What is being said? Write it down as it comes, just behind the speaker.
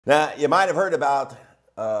Now, you might have heard about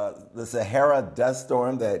the Sahara dust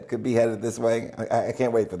storm that could be headed this way. I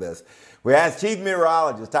can't wait for this. We asked Chief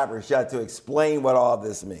Meteorologist Topper Shutt to explain what all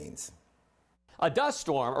this means. A dust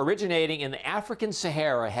storm originating in the African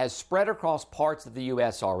Sahara has spread across parts of the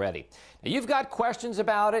U.S. already. Now, you've got questions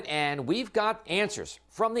about it, and we've got answers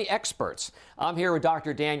from the experts. I'm here with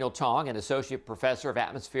Dr. Daniel Tong, an associate professor of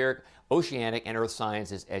atmospheric, oceanic, and earth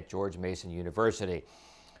sciences at George Mason University.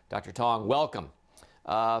 Dr. Tong, welcome.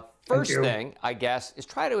 First thing, I guess, is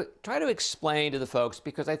try to explain to the folks,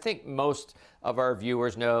 because I think most of our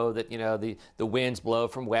viewers know that, the winds blow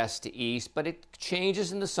from west to east, but it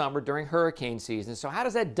changes in the summer during hurricane season. So how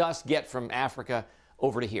does that dust get from Africa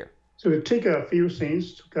over to here? So it take a few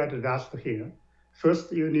things to get the dust here.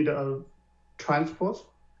 First, you need a transport,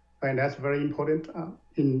 and that's very important.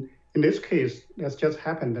 In this case, that's just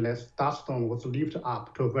happened that this dust storm was lifted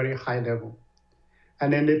up to a very high level.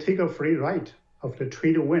 And then they take a free ride of the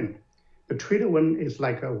trade wind. The trade wind is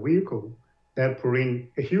like a vehicle that brings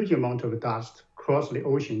a huge amount of dust across the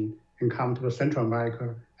ocean and come to Central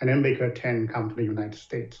America, and then make a turn come to the United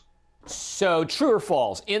States. So true or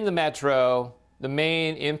false, in the metro, the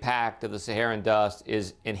main impact of the Saharan dust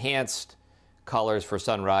is enhanced colors for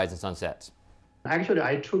sunrise and sunsets? Actually,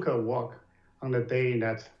 I took a walk on the day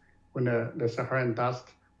that when the Saharan dust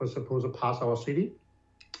was supposed to pass our city.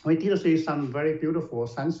 We did see some very beautiful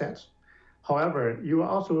sunsets. However, you are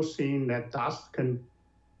also seeing that dust can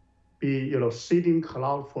be, seeding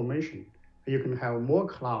cloud formation. You can have more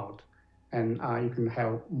cloud, and you can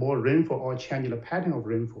have more rainfall or change the pattern of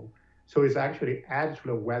rainfall. So it's actually added to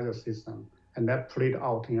the weather system, and that played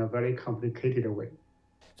out in a very complicated way.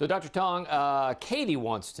 So, Dr. Tong, Katie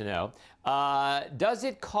wants to know, does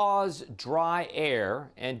it cause dry air,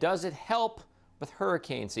 and does it help with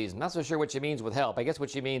hurricane season? I'm not so sure what she means with help. I guess what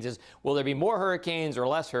she means is, will there be more hurricanes or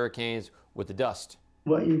less hurricanes with the dust?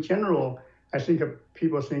 Well, in general, I think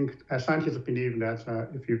people think, scientists believe that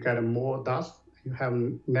if you get more dust, you have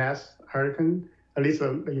less hurricane, at least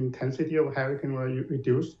the intensity of hurricane will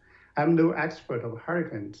reduce. I'm no expert of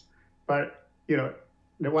hurricanes, but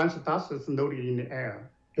once dust is loaded in the air,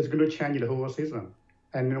 it's going to change the whole system.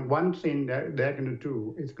 And one thing that they're going to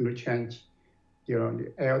do is going to change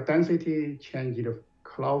the air density, change the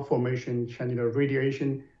cloud formation, change the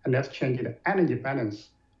radiation, and that's changing the energy balance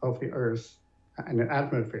of the Earth and the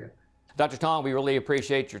atmosphere. Dr. Tong, we really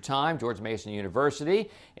appreciate your time, George Mason University,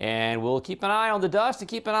 and we'll keep an eye on the dust and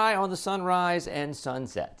keep an eye on the sunrise and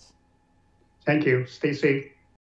sunsets. Thank you. Stay safe.